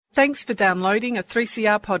Thanks for downloading a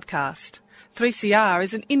 3CR podcast. 3CR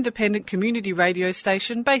is an independent community radio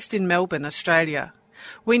station based in Melbourne, Australia.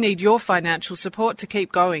 We need your financial support to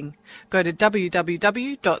keep going. Go to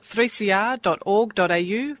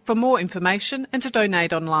www.3cr.org.au for more information and to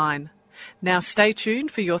donate online. Now stay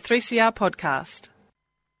tuned for your 3CR podcast.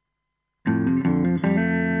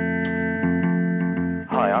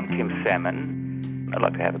 Hi, I'm Kim Salmon. I'd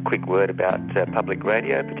like to have a quick word about public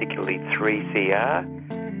radio, particularly 3CR.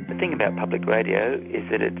 The thing about public radio is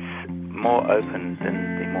that it's more open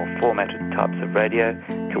than the more formatted types of radio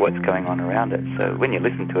to what's going on around it. So when you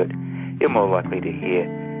listen to it, you're more likely to hear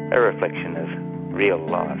a reflection of real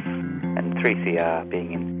life. And 3CR,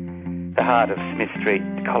 being in the heart of Smith Street,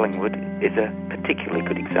 Collingwood, is a particularly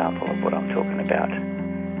good example of what I'm talking about.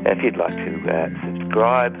 If you'd like to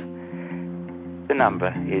subscribe, the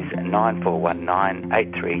number is 9419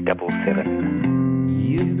 8377.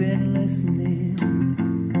 You've been listening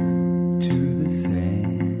to the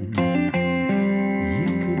sand. You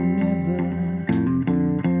could never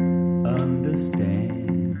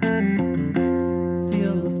understand.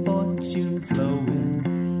 Feel the fortune flowing.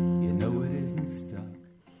 You know it isn't stuck.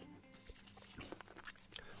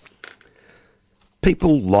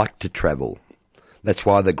 People like to travel. That's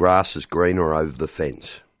why the grass is greener over the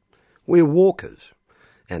fence. We're walkers.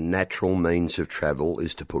 Our natural means of travel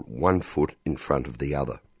is to put one foot in front of the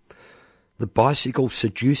other. The bicycle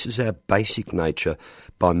seduces our basic nature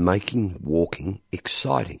by making walking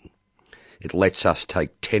exciting. It lets us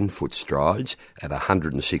take 10-foot strides at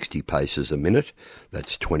 160 paces a minute,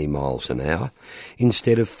 that's 20 miles an hour,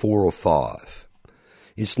 instead of 4 or 5.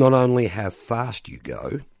 It's not only how fast you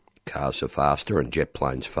go, cars are faster and jet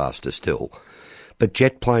planes faster still, but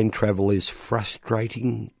jet plane travel is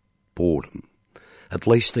frustrating boredom. At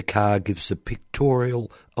least the car gives a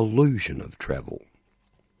pictorial illusion of travel.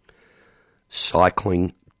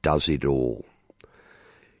 Cycling does it all.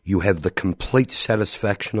 You have the complete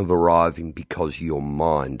satisfaction of arriving because your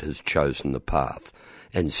mind has chosen the path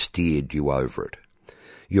and steered you over it.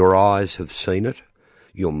 Your eyes have seen it,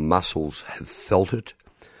 your muscles have felt it,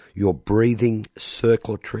 your breathing,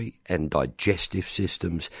 circulatory and digestive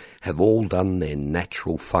systems have all done their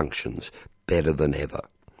natural functions better than ever.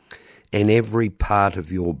 And every part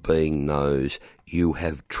of your being knows you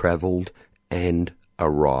have travelled and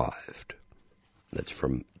arrived. That's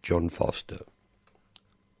from John Foster.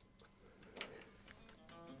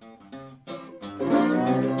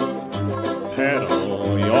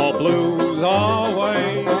 Pedal your blues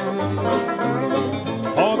away.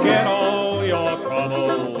 Forget all your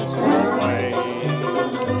troubles away.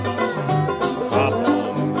 Hop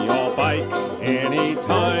on your bike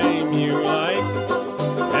anytime you like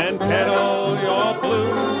and pedal your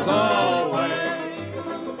blues away.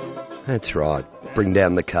 That's right. Bring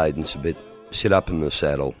down the cadence a bit. Sit up in the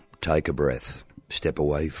saddle, take a breath, step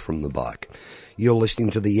away from the bike. You're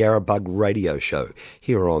listening to the Yarrabug Radio Show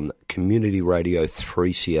here on Community Radio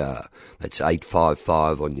 3CR. That's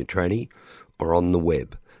 855 on your tranny or on the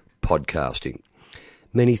web, podcasting.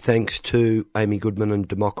 Many thanks to Amy Goodman and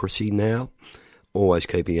Democracy Now!, always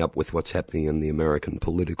keeping up with what's happening in the American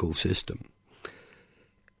political system.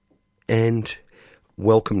 And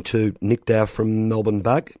welcome to Nick Dow from Melbourne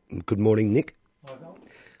Bug. Good morning, Nick.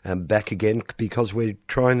 Back again because we're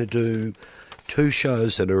trying to do two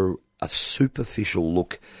shows that are a superficial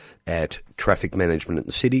look at traffic management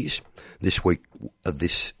in cities. This week,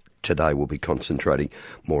 today we'll be concentrating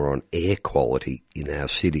more on air quality in our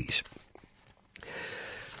cities.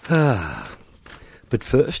 But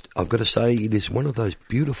first, I've got to say it is one of those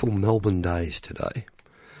beautiful Melbourne days today.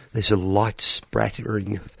 There's a light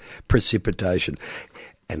sprattering of precipitation,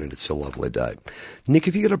 and it's a lovely day. Nick,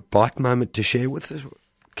 have you got a bike moment to share with us?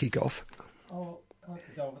 Kick off. Oh, I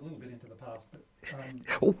could go a little bit into the past, but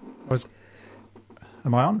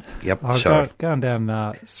am I on? Yep, I was sorry. going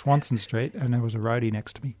down Swanson Street and there was a roadie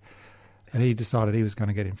next to me and he decided he was going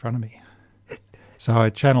to get in front of me. So I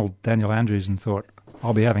channeled Daniel Andrews and thought,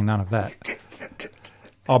 I'll be having none of that.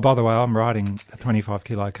 Oh, by the way, I'm riding a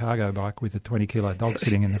 25-kilo cargo bike with a 20-kilo dog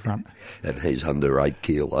sitting in the front. And he's under 8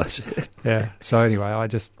 kilos. Yeah. So anyway, I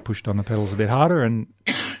just pushed on the pedals a bit harder and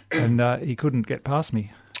he couldn't get past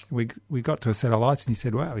me. We got to a set of lights and he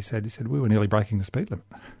said, wow, he said, we were nearly breaking the speed limit.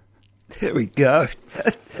 There we go.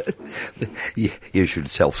 You should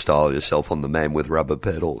self-style yourself on the man with rubber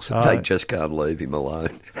pedals. Oh. They just can't leave him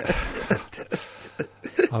alone.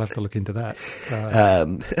 I'll have to look into that.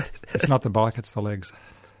 It's not the bike, it's the legs.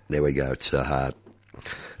 There we go. It's the heart.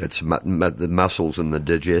 It's the muscles and the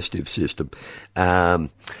digestive system.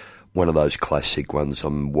 one of those classic ones.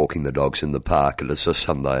 I'm walking the dogs in the park and it's a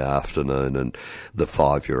Sunday afternoon and the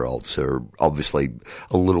 5-year-olds are obviously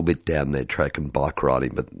a little bit down their track and bike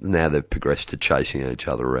riding, but now they've progressed to chasing each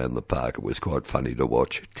other around the park. It was quite funny to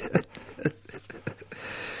watch.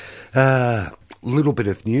 Little bit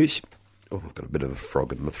of news. Oh, I've got a bit of a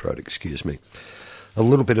frog in my throat, excuse me. A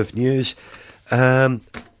little bit of news.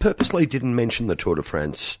 Purposely didn't mention the Tour de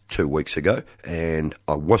France 2 weeks ago, and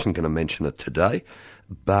I wasn't going to mention it today,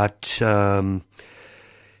 but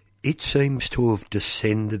it seems to have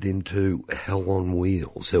descended into hell on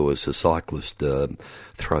wheels. There was a cyclist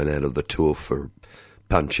thrown out of the Tour for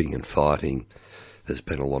punching and fighting. There's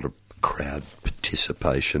been a lot of crowd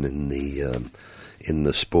participation in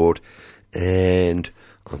the sport, and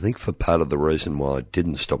I think for part of the reason why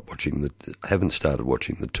I haven't started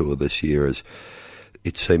watching the Tour this year is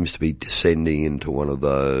it seems to be descending into one of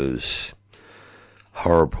those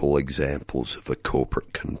horrible examples of a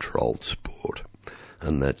corporate-controlled sport,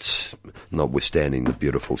 and that's notwithstanding the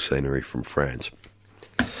beautiful scenery from France.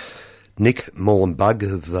 Nick Molenbug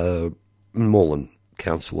of Moreland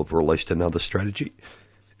Council have released another strategy,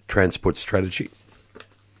 transport strategy.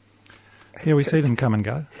 Yeah, we see them come and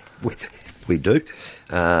go. We do.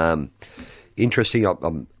 Interesting.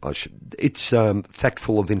 It's fact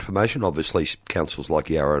full of information. Obviously, councils like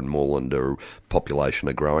Yarra and Moreland population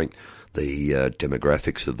are growing. The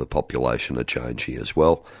demographics of the population are changing as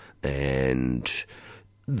well, and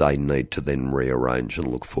they need to then rearrange and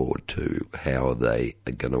look forward to how they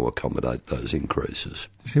are going to accommodate those increases.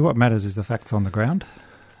 You see, what matters is the facts on the ground,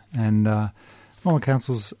 and Moreland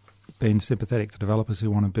Council's been sympathetic to developers who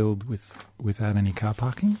want to build without any car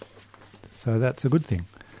parking. So that's a good thing,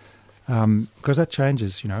 because that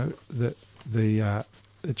changes, it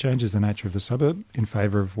changes the nature of the suburb in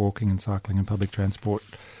favour of walking and cycling and public transport,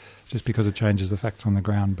 just because it changes the facts on the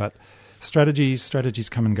ground. But strategies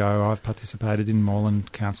come and go. I've participated in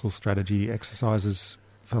Moreland Council strategy exercises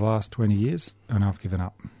for the last 20 years, and I've given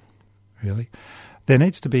up, really. There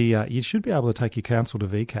needs to be, you should be able to take your council to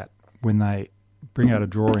VCAT when they bring out a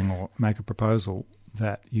drawing or make a proposal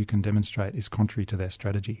that you can demonstrate is contrary to their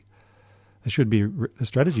strategy. The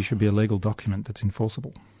strategy should be a legal document that's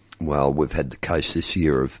enforceable. Well, we've had the case this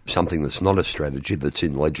year of something that's not a strategy that's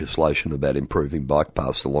in legislation about improving bike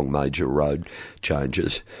paths along major road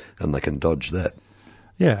changes, and they can dodge that.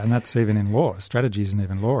 Yeah, and that's even in law. Strategy isn't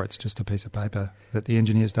even law. It's just a piece of paper that the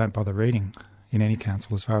engineers don't bother reading in any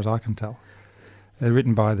council, as far as I can tell. They're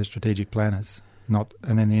written by the strategic planners,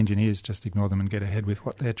 and then the engineers just ignore them and get ahead with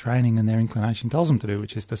what their training and their inclination tells them to do,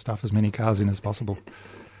 which is to stuff as many cars in as possible.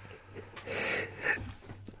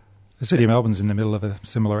 The City of Melbourne's in the middle of a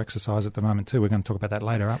similar exercise at the moment too. We're going to talk about that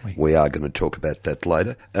later, aren't we? We are going to talk about that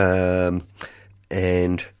later.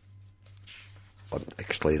 And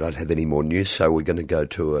actually, I don't have any more news, so we're going to go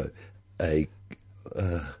to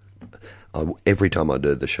every time I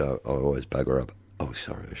do the show, I always bugger up. Oh,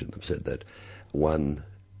 sorry, I shouldn't have said that.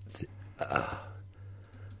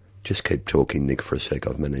 Just keep talking, Nick, for a sec.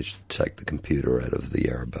 I've managed to take the computer out of the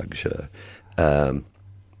Yarrabug show.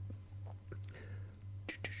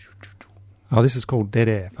 Oh, this is called dead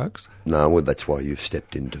air, folks. No, well, that's why you've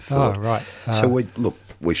stepped in to fill it. Oh, right. So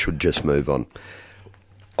we should just move on.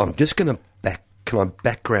 I'm just going to can I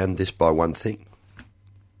background this by one thing?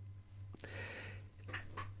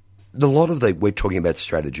 We're talking about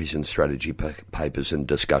strategies and strategy papers and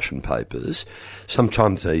discussion papers.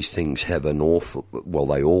 Sometimes these things have they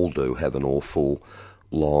all do have an awful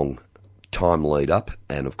long time lead up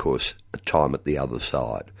and, of course, a time at the other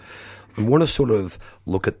side. I want to sort of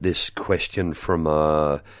look at this question from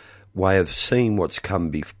a way of seeing what's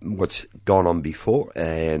gone on before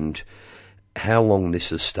and how long this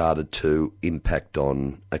has started to impact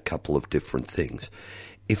on a couple of different things.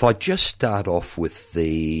 If I just start off with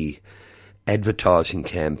the advertising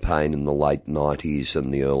campaign in the late 90s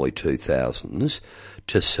and the early 2000s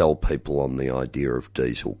to sell people on the idea of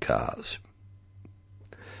diesel cars.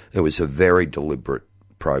 It was a very deliberate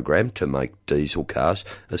program to make diesel cars,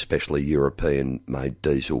 especially European-made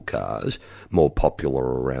diesel cars, more popular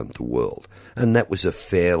around the world. And that was a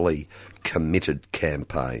fairly committed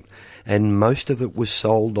campaign. And most of it was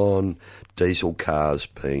sold on diesel cars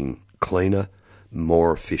being cleaner,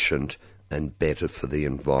 more efficient, and better for the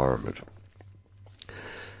environment.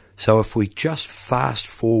 So if we just fast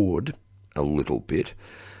forward a little bit,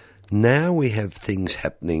 now we have things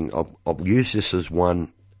happening. I'll use this as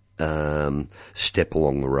one step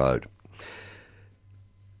along the road.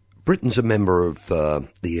 Britain's a member of the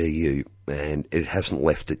EU, and it hasn't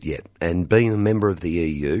left it yet. And being a member of the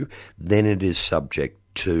EU, then it is subject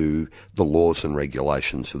to the laws and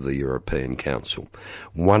regulations of the European Council,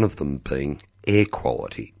 one of them being air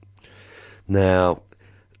quality. Now,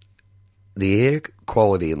 the air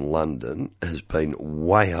quality in London has been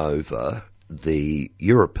way over the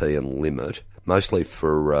European limit, mostly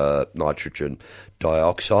for nitrogen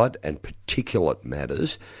dioxide and particulate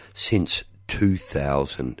matters, since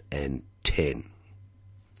 2010.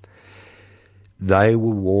 They were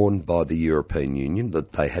warned by the European Union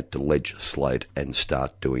that they had to legislate and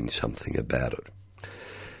start doing something about it.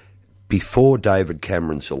 Before David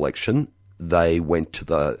Cameron's election, they went to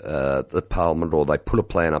the Parliament, or they put a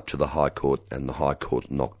plan up to the High Court, and the High Court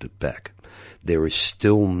knocked it back. There is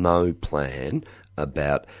still no plan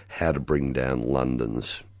about how to bring down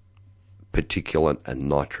London's particulate and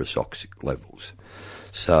nitrous oxide levels.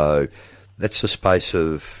 So that's a space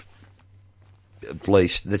of, at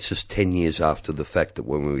least, this is 10 years after the fact that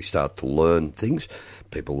when we start to learn things,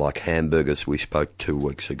 people like Hamburgers, we spoke 2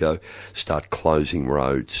 weeks ago, start closing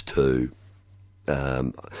roads to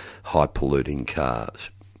high polluting cars.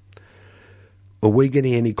 Are we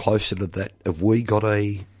getting any closer to that? Have we got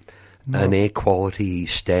an air quality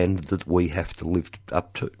standard that we have to live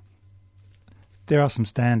up to? There are some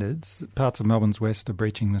standards. Parts of Melbourne's west are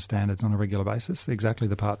breaching the standards on a regular basis, exactly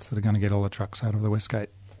the parts that are going to get all the trucks out of the Westgate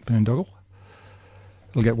boondoggle.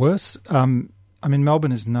 It'll get worse.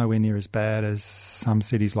 Melbourne is nowhere near as bad as some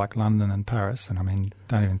cities like London and Paris, and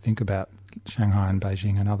don't even think about Shanghai and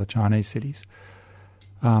Beijing and other Chinese cities.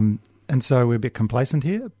 And so we're a bit complacent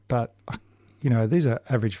here, but, these are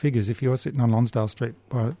average figures. If you're sitting on Lonsdale Street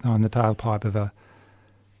on the tailpipe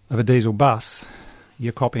of a diesel bus,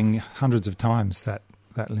 you're copping hundreds of times that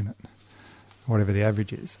limit, whatever the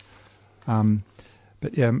average is. On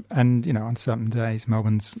certain days,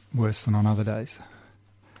 Melbourne's worse than on other days.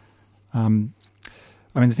 The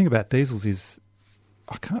thing about diesels is,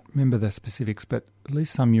 I can't remember the specifics, but at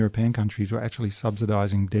least some European countries were actually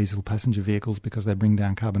subsidising diesel passenger vehicles because they bring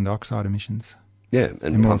down carbon dioxide emissions. Yeah,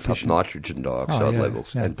 and pump up nitrogen dioxide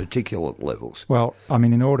levels and particulate levels. Well,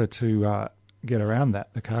 in order to get around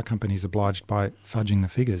that, the car company's obliged by fudging the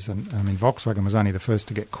figures. And, Volkswagen was only the first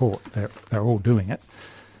to get caught. They're all doing it.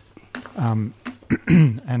 And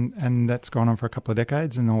that's gone on for a couple of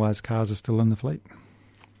decades, and all those cars are still in the fleet.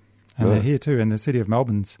 And they're here too. And the City of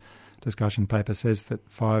Melbourne's discussion paper says that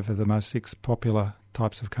 5 of the 6 popular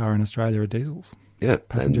types of car in Australia are diesels. Yeah.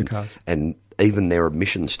 Passenger cars. And even their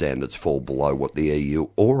emission standards fall below what the EU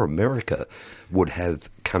or America would have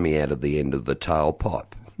coming out of the end of the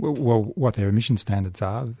tailpipe. Well, what their emission standards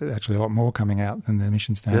are, there's actually a lot more coming out than the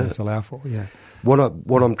emission standards allow for, yeah. What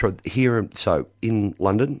I'm trying here, so in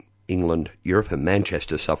London, England, Europe, and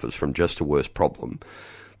Manchester suffers from just a worse problem.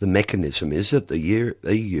 The mechanism is that the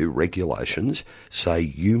EU regulations say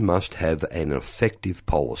you must have an effective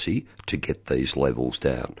policy to get these levels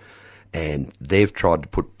down. And they've tried to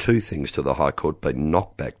put 2 things to the High Court, been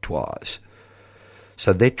knocked back twice.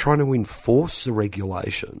 So they're trying to enforce the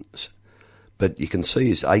regulations. But you can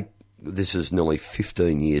see this is nearly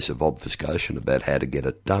 15 years of obfuscation about how to get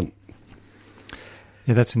it done.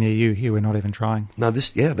 Yeah, that's in the EU. Here we're not even trying. No,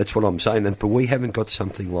 that's what I'm saying. But we haven't got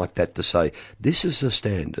something like that to say, this is a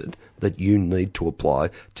standard that you need to apply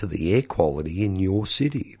to the air quality in your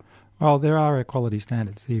city. Well, there are air quality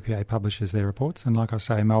standards. The EPA publishes their reports, and like I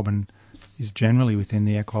say, Melbourne is generally within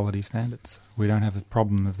the air quality standards. We don't have a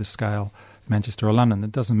problem of the scale of Manchester or London.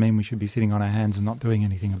 That doesn't mean we should be sitting on our hands and not doing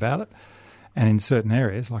anything about it. And in certain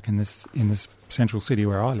areas, like in this central city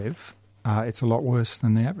where I live, it's a lot worse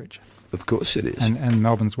than the average. Of course it is. And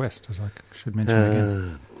Melbourne's west, as I should mention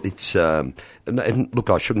again. It's and look,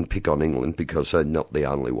 I shouldn't pick on England because they're not the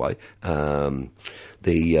only way.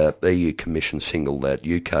 The EU Commission singled out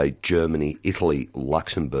UK, Germany, Italy,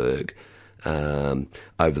 Luxembourg over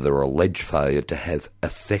their alleged failure to have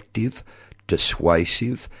effective,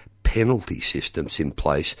 dissuasive penalty systems in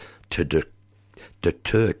place to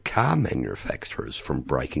deter car manufacturers from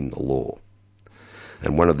breaking the law.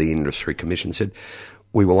 And one of the industry commissions said,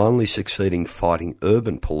 we will only succeed in fighting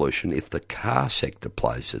urban pollution if the car sector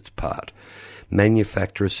plays its part.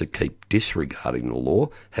 Manufacturers that keep disregarding the law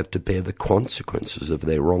have to bear the consequences of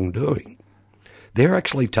their wrongdoing. They're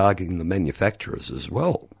actually targeting the manufacturers as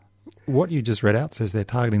well. What you just read out says they're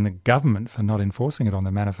targeting the government for not enforcing it on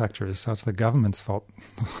the manufacturers, so it's the government's fault.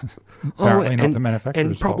 Apparently not the manufacturers'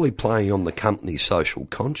 And probably fault. playing on the company's social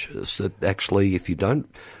conscience that actually if you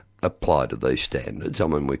don't apply to these standards,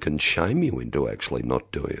 we can shame you into actually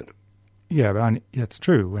not doing it. Yeah, but it's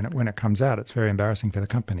true. When it comes out, it's very embarrassing for the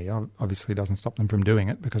company. Obviously, it doesn't stop them from doing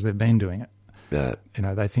it because they've been doing it. Yeah.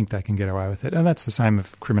 They think they can get away with it. And that's the same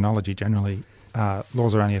of criminology generally.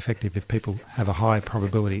 Laws are only effective if people have a high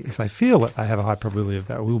probability, if they feel that they have a high probability of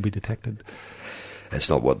that will be detected. That's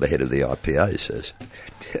not what the head of the IPA says.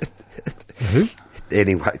 Who?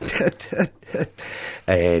 Anyway,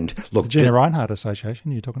 And look, The Gina Reinhardt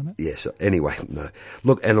Association you're talking about? yes. Anyway, no.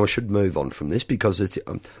 Look, and I should move on from this because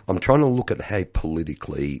I'm trying to look at how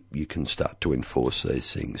politically you can start to enforce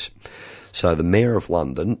these things. So the Mayor of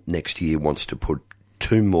London next year wants to put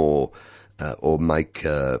two more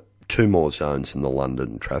zones in the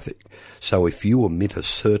London traffic. So if you emit a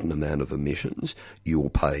certain amount of emissions, you will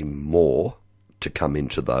pay more to come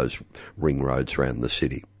into those ring roads around the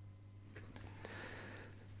city.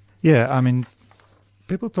 Yeah, I mean,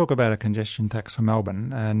 people talk about a congestion tax for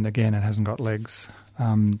Melbourne, and again, it hasn't got legs.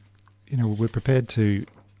 We're prepared to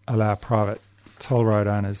allow private toll road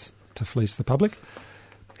owners to fleece the public,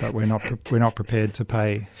 but we're not prepared to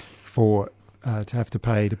pay to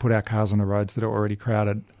put our cars on the roads that are already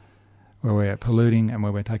crowded, where we're polluting and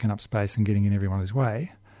where we're taking up space and getting in everyone's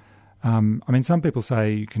way. Some people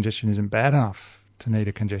say congestion isn't bad enough to need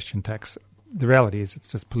a congestion tax. The reality is it's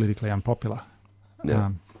just politically unpopular.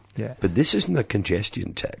 Yeah. Yeah. But this isn't a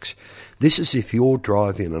congestion tax. This is if you're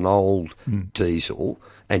driving an old diesel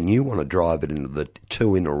and you want to drive it into the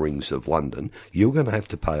two inner rings of London, you're going to have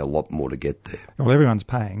to pay a lot more to get there. Well, everyone's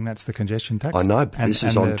paying. That's the congestion tax. I know, but this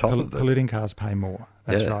is on top of it. Polluting cars pay more.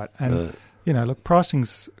 That's Yeah, right. And, look,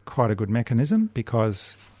 pricing's quite a good mechanism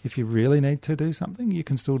because if you really need to do something, you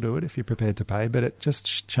can still do it if you're prepared to pay, but it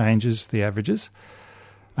just changes the averages.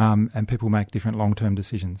 And people make different long-term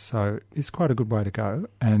decisions. So it's quite a good way to go.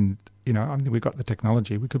 And, we've got the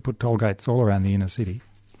technology. We could put toll gates all around the inner city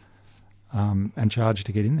and charge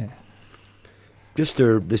to get in there. This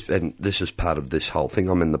is part of this whole thing.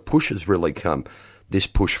 I mean, the push has really come, this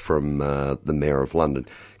push from the Mayor of London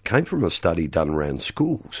came from a study done around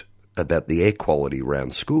schools about the air quality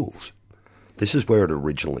around schools. This is where it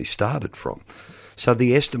originally started from. So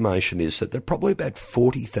the estimation is that there are probably about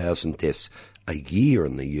 40,000 deaths a year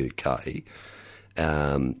in the UK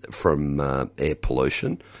from air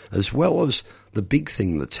pollution, as well as the big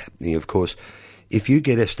thing that's happening, of course, if you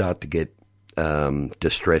start to get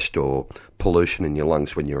distressed or pollution in your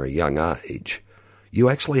lungs when you're a young age, you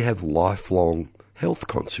actually have lifelong health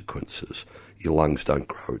consequences. Your lungs don't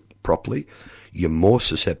grow properly. You're more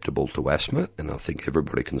susceptible to asthma, and I think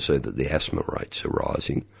everybody can see that the asthma rates are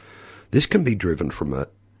rising. This can be driven from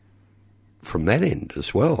that end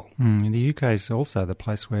as well. The UK is also the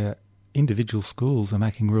place where individual schools are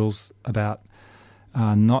making rules about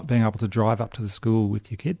not being able to drive up to the school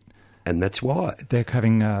with your kid. And that's why. They're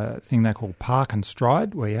having a thing they call park and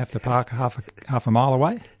stride, where you have to park half a mile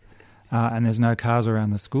away, and there's no cars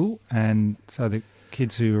around the school, and so the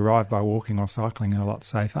kids who arrive by walking or cycling are a lot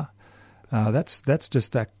safer. That's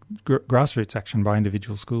just that grassroots action by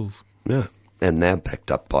individual schools. Yeah. And now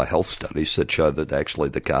backed up by health studies that show that actually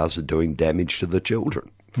the cars are doing damage to the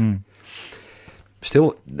children.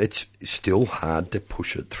 Still, it's still hard to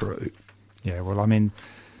push it through. Yeah, well, I mean,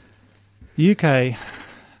 the UK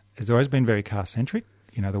has always been very car-centric.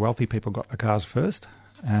 The wealthy people got the cars first.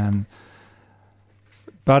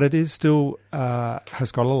 But it is still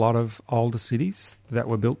has got a lot of older cities that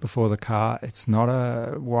were built before the car. It's not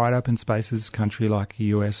a wide open spaces country like the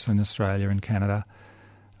US and Australia and Canada.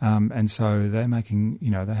 And so they're making,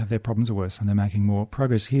 they have their problems are worse and they're making more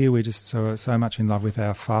progress. Here we're just so much in love with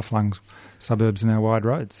our far-flung suburbs and our wide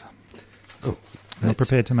roads. Oh, Not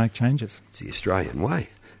prepared to make changes. It's the Australian way.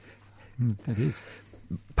 It is.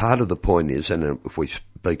 Part of the point is, and if we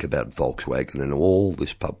speak about Volkswagen and all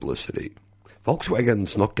this publicity,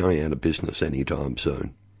 Volkswagen's not going out of business anytime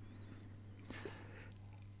soon.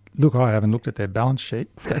 Look, I haven't looked at their balance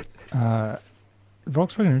sheet.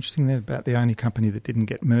 Volkswagen are interesting. They're about the only company that didn't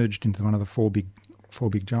get merged into one of the four big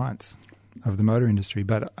giants of the motor industry.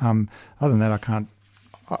 But other than that, I can't.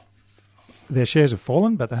 Their shares have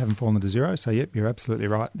fallen, but they haven't fallen to zero. So, yep, you're absolutely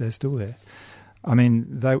right. They're still there. I mean,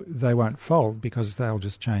 they won't fold because they'll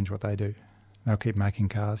just change what they do. They'll keep making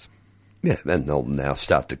cars. Yeah, and they'll now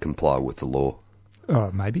start to comply with the law.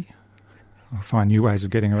 Oh, maybe. I'll find new ways of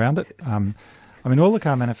getting around it. All the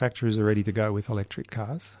car manufacturers are ready to go with electric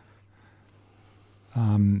cars.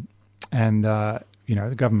 The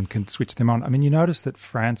government can switch them on. I mean, you notice that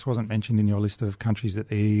France wasn't mentioned in your list of countries that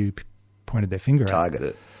the EU pointed their finger at.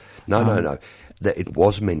 Targeted. No. It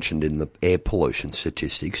was mentioned in the air pollution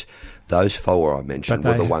statistics. Those four I mentioned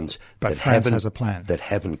were the ones that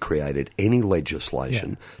haven't created any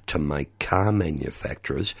legislation to make car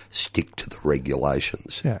manufacturers stick to the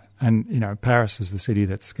regulations. Yeah, and Paris is the city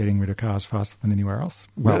that's getting rid of cars faster than anywhere else.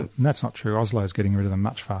 Well, that's not true. Oslo's getting rid of them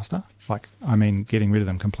much faster. Getting rid of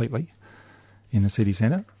them completely in the city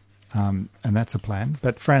centre, and that's a plan.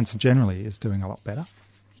 But France generally is doing a lot better.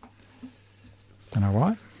 Don't know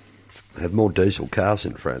why. They have more diesel cars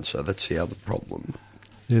in France, so that's the other problem.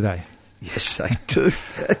 Do they? Yes, they do.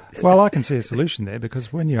 Well, I can see a solution there,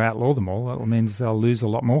 because when you outlaw them all, it means they'll lose a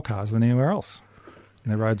lot more cars than anywhere else.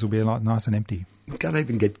 And the roads will be a lot nice and empty. We can't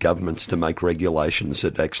even get governments to make regulations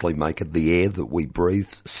that actually make it the air that we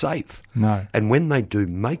breathe safe. No. And when they do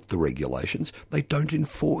make the regulations, they don't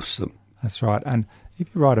enforce them. That's right. And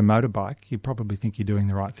if you ride a motorbike, you probably think you're doing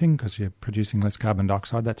the right thing because you're producing less carbon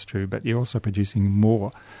dioxide. That's true. But you're also producing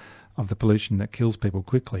more of the pollution that kills people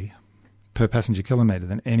quickly per passenger kilometre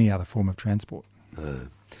than any other form of transport,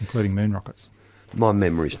 including moon rockets. My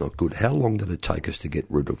memory's not good. How long did it take us to get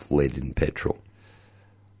rid of lead in petrol?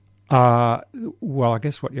 Well, I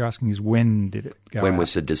guess what you're asking is when did it go When out?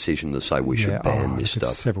 was the decision to say we should ban this It's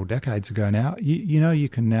stuff? several decades ago now. You know, you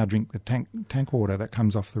can now drink the tank water that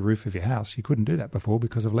comes off the roof of your house. You couldn't do that before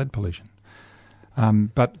because of lead pollution.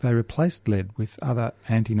 But they replaced lead with other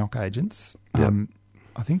anti-knock agents. Yep.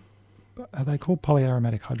 I think, are they called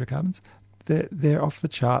polyaromatic hydrocarbons? They're off the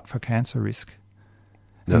chart for cancer risk.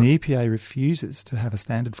 No. And the EPA refuses to have a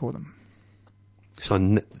standard for them. So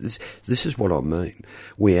this is what I mean.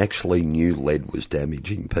 We actually knew lead was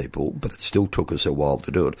damaging people, but it still took us a while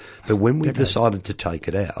to do it. But when we decided to take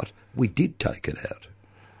it out, we did take it out.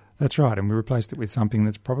 That's right, and we replaced it with something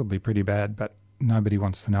that's probably pretty bad, but nobody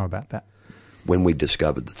wants to know about that. When we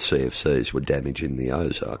discovered that CFCs were damaging the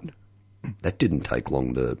ozone, that didn't take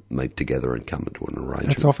long to meet together and come into an arrangement.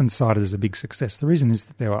 That's often cited as a big success. The reason is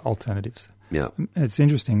that there are alternatives. Yeah. It's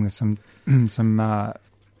interesting that some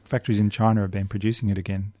factories in China have been producing it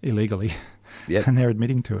again illegally, Yep. and they're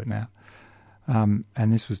admitting to it now. And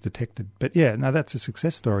this was detected. But yeah, no, that's a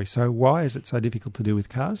success story. So why is it so difficult to do with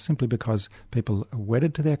cars? Simply because people are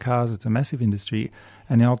wedded to their cars. It's a massive industry.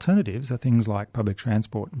 And the alternatives are things like public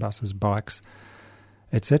transport, buses, bikes,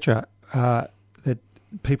 etc. That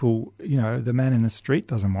people, the man in the street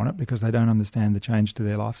doesn't want it because they don't understand the change to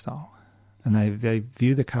their lifestyle. And they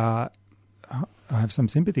view the car, I have some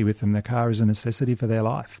sympathy with them, the car is a necessity for their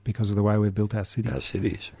life because of the way we've built our cities. Our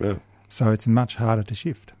cities, yeah. So it's much harder to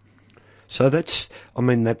shift. So that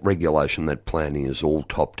regulation, that planning is all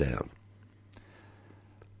top-down.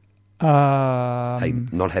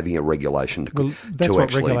 Not having a regulation to that's to what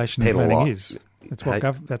actually regulation and planning penalise. is.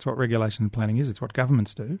 That's what regulation and planning is. It's what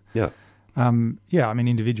governments do. Yeah.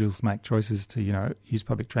 Individuals make choices to, use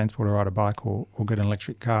public transport or ride a bike or get an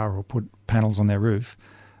electric car or put panels on their roof.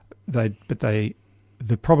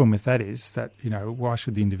 The problem with that is that, why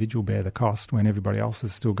should the individual bear the cost when everybody else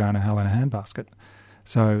is still going to hell in a handbasket?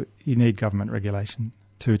 So you need government regulation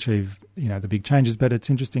to achieve, the big changes. But it's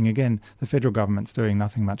interesting, again, the federal government's doing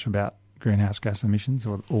nothing much about greenhouse gas emissions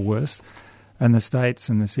or worse. And the states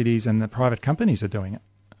and the cities and the private companies are doing it.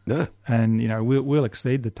 No. And, we'll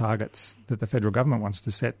exceed the targets that the federal government wants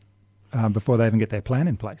to set before they even get their plan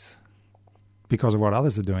in place because of what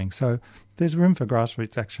others are doing. So there's room for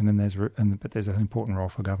grassroots action but there's an important role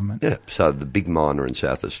for government. Yeah, so the big miner in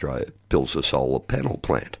South Australia builds a solar panel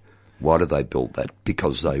plant. Why do they build that?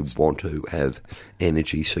 Because they want to have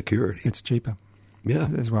energy security. It's cheaper. Yeah.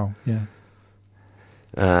 As well, yeah.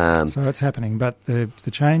 So it's happening, but the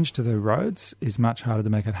change to the roads is much harder to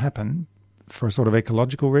make it happen for sort of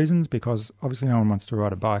ecological reasons, because obviously no one wants to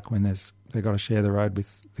ride a bike when they've got to share the road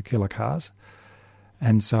with the killer cars.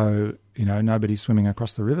 And so, nobody's swimming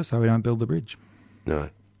across the river, so we don't build the bridge. No.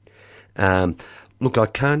 Look, I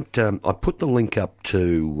can't... I put the link up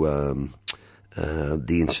to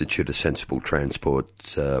the Institute of Sensible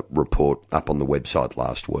Transport's report up on the website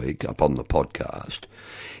last week, up on the podcast.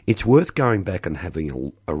 It's worth going back and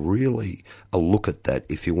having a look at that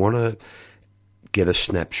if you want to get a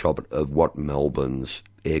snapshot of what Melbourne's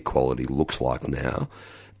air quality looks like now.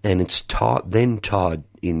 And it's then tied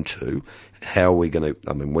into how are we going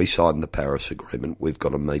to... we signed the Paris Agreement. We've got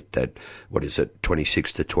to meet that,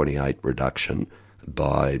 26 to 28 reduction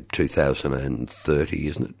by 2030,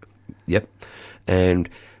 isn't it? Yep. And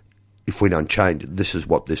if we don't change, this is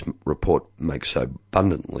what this report makes so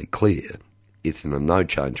abundantly clear. If in a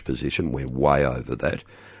no-change position, we're way over that.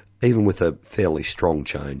 Even with a fairly strong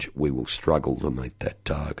change, we will struggle to meet that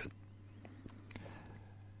target.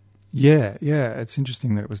 Yeah. It's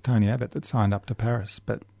interesting that it was Tony Abbott that signed up to Paris,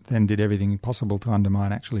 but then did everything possible to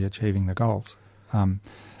undermine actually achieving the goals.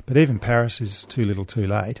 But even Paris is too little too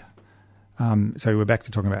late. So we're back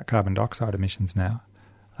to talking about carbon dioxide emissions now.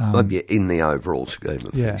 In the overall scheme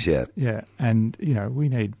of things, yeah. Yeah, and, we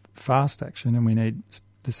need fast action and we need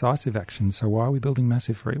decisive action, so why are we building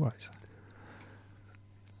massive freeways?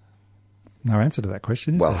 No answer to that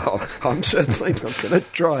question, is there? Well, I'm certainly not going to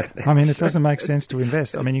try. It doesn't make sense to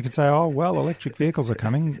invest. You could say, electric vehicles are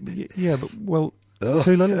coming. Yeah, but,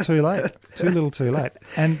 too little, too late. Too little, too late.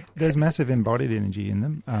 And there's massive embodied energy in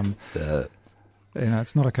them.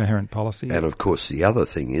 It's not a coherent policy. And of course, the other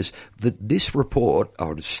thing is that this report, I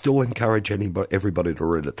would still encourage everybody to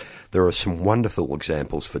read it. There are some wonderful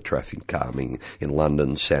examples for traffic calming in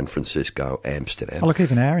London, San Francisco, Amsterdam. Oh, look,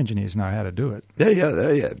 even our engineers know how to do it.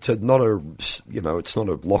 Yeah. So it's not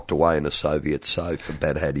a locked away in a Soviet safe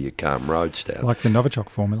about how do you calm roads down. Like the Novichok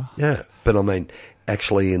formula. Yeah, but I mean,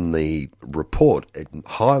 actually in the report, it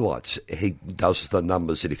highlights, he does the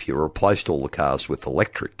numbers that if you replaced all the cars with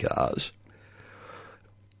electric cars.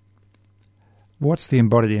 What's the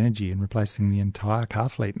embodied energy in replacing the entire car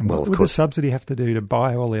fleet? And what would the subsidy have to do to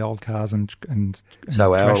buy all the old cars and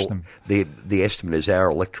trash them? The estimate is our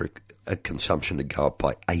electric consumption to go up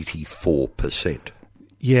by 84%.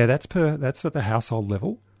 Yeah, that's at the household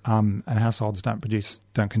level. And households don't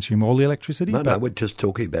consume all the electricity. No, we're just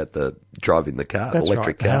talking about the driving the car, that's electric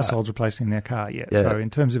right, car. The households replacing their car, yeah. So in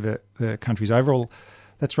terms of the country's overall,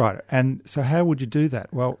 that's right. And so how would you do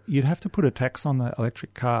that? Well, you'd have to put a tax on the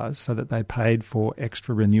electric cars so that they paid for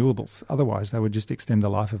extra renewables. Otherwise, they would just extend the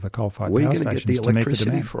life of the coal-fired power stations to meet the demand. Where are you going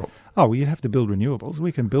to get the electricity from? Oh, well, you'd have to build renewables.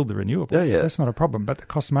 We can build the renewables. Yeah. That's not a problem, but it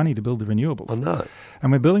costs money to build the renewables. I know.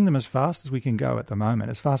 And we're building them as fast as we can go at the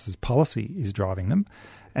moment, as fast as policy is driving them.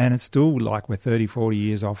 And it's still like we're 30, 40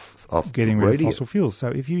 years off getting rid of fossil fuels. So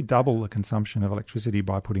if you double the consumption of electricity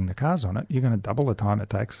by putting the cars on it, you're going to double the time it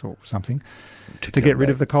takes or something to get rid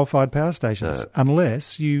of the coal-fired power stations,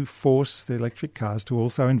 unless you force the electric cars to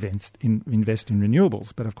also invest in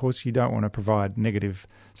renewables. But, of course, you don't want to provide negative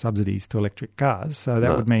subsidies to electric cars, so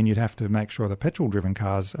that would mean you'd have to make sure the petrol-driven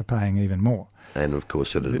cars are paying even more. And, of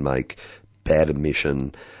course, it would make bad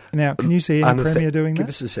emission... Now, can you see any Premier doing that? Give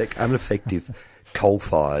us a sec. Ineffective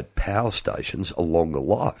coal-fired power stations a longer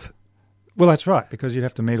life. Well, that's right, because you'd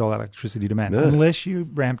have to meet all that electricity demand, unless you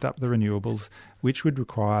ramped up the renewables, which would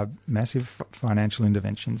require massive financial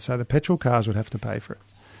intervention. So the petrol cars would have to pay for it.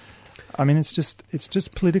 I mean, it's just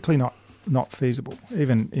politically not feasible.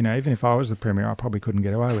 Even if I was the Premier, I probably couldn't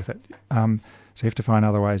get away with it. So you have to find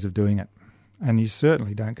other ways of doing it. And you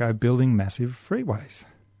certainly don't go building massive freeways.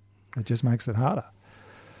 It just makes it harder.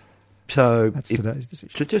 So that's today's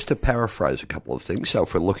decision. So just to paraphrase a couple of things, so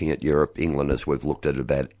if we're looking at Europe, England, as we've looked at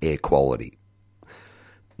about air quality,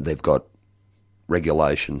 they've got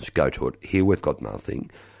regulations, go to it. Here we've got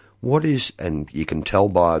nothing. And you can tell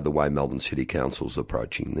by the way Melbourne City Council's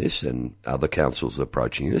approaching this and other councils are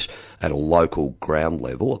approaching this at a local ground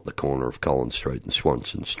level at the corner of Collins Street and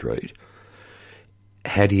Swanson Street.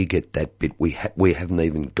 How do you get that bit? We haven't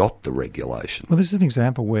even got the regulation. Well, this is an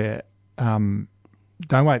example where...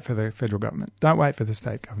 don't wait for the federal government. Don't wait for the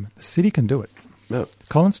state government. The city can do it. No.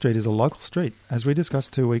 Collins Street is a local street. As we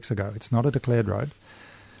discussed 2 weeks ago, it's not a declared road.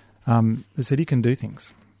 The city can do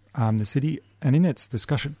things. The city, and in its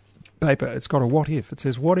discussion paper, it's got a what if. It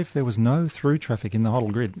says, what if there was no through traffic in the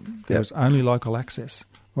Hoddle grid? There was only local access.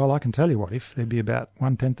 Well, I can tell you what if. There'd be about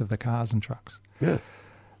 1/10 of the cars and trucks. Yeah.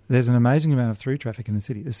 There's an amazing amount of through traffic in the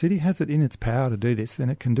city. The city has it in its power to do this, and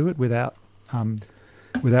it can do it without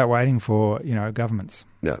waiting for governments.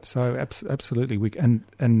 Yeah. So absolutely, a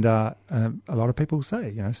lot of people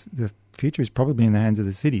say the future is probably in the hands of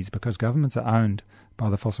the cities because governments are owned by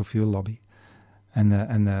the fossil fuel lobby, and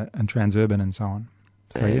Transurban and so on.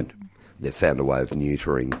 So they've found a way of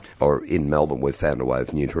neutering, or in Melbourne we've found a way of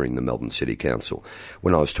neutering the Melbourne City Council.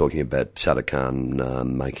 When I was talking about Sadiq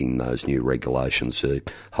Khan making those new regulations,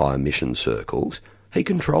 high emission circles, he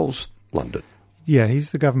controls London. Yeah,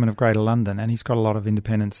 he's the government of Greater London, and he's got a lot of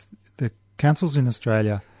independence. The councils in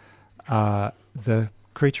Australia are the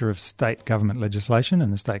creature of state government legislation,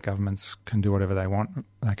 and the state governments can do whatever they want.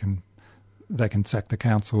 They can sack the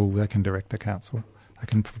council, they can direct the council, they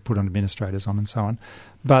can put on administrators on and so on.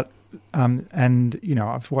 But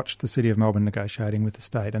I've watched the City of Melbourne negotiating with the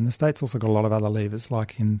state, and the state's also got a lot of other levers,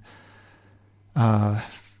 like in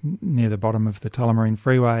near the bottom of the Tullamarine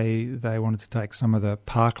Freeway, they wanted to take some of the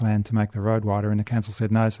parkland to make the road wider, and the council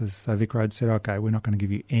said no. So Vic Road said, OK, we're not going to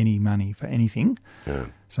give you any money for anything. Yeah.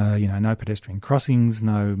 So, no pedestrian crossings,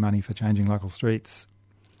 no money for changing local streets.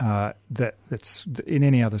 That's in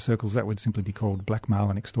any other circles, that would simply be called blackmail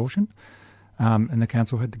and extortion. And the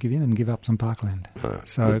council had to give in and give up some parkland.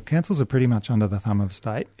 So councils are pretty much under the thumb of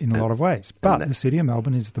state in a lot of ways. But the City of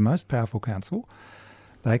Melbourne is the most powerful council.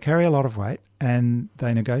 They carry a lot of weight and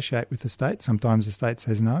they negotiate with the state. Sometimes the state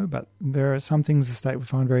says no, but there are some things the state would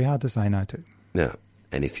find very hard to say no to. Yeah,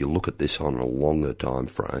 and if you look at this on a longer time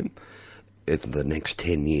frame, if the next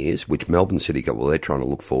 10 years, which Melbourne City, they're trying to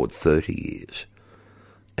look forward 30 years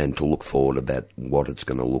and to look forward about what it's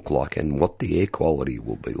going to look like and what the air quality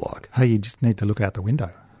will be like. Hey, you just need to look out the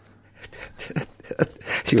window.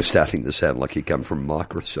 You're starting to sound like you come from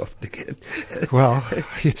Microsoft again. Well,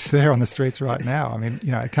 it's there on the streets right now. I mean,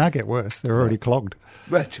 it can't get worse. They're already clogged.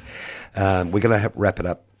 Right. We're going to wrap it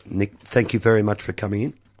up. Nick, thank you very much for coming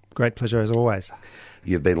in. Great pleasure as always.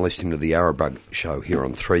 You've been listening to the Arrowbug Show here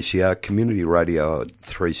on 3CR, Community Radio at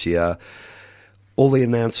 3CR. All the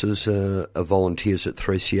announcers are volunteers at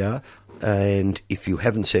 3CR, and if you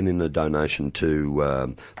haven't sent in a donation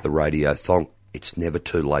to the Radiothon, it's never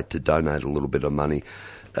too late to donate a little bit of money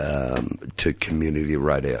to community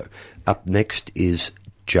radio. Up next is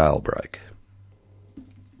Jailbreak.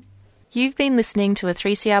 You've been listening to a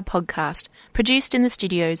 3CR podcast produced in the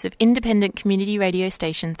studios of independent community radio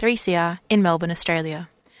station 3CR in Melbourne, Australia.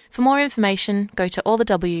 For more information, go to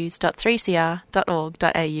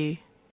allthews.3cr.org.au.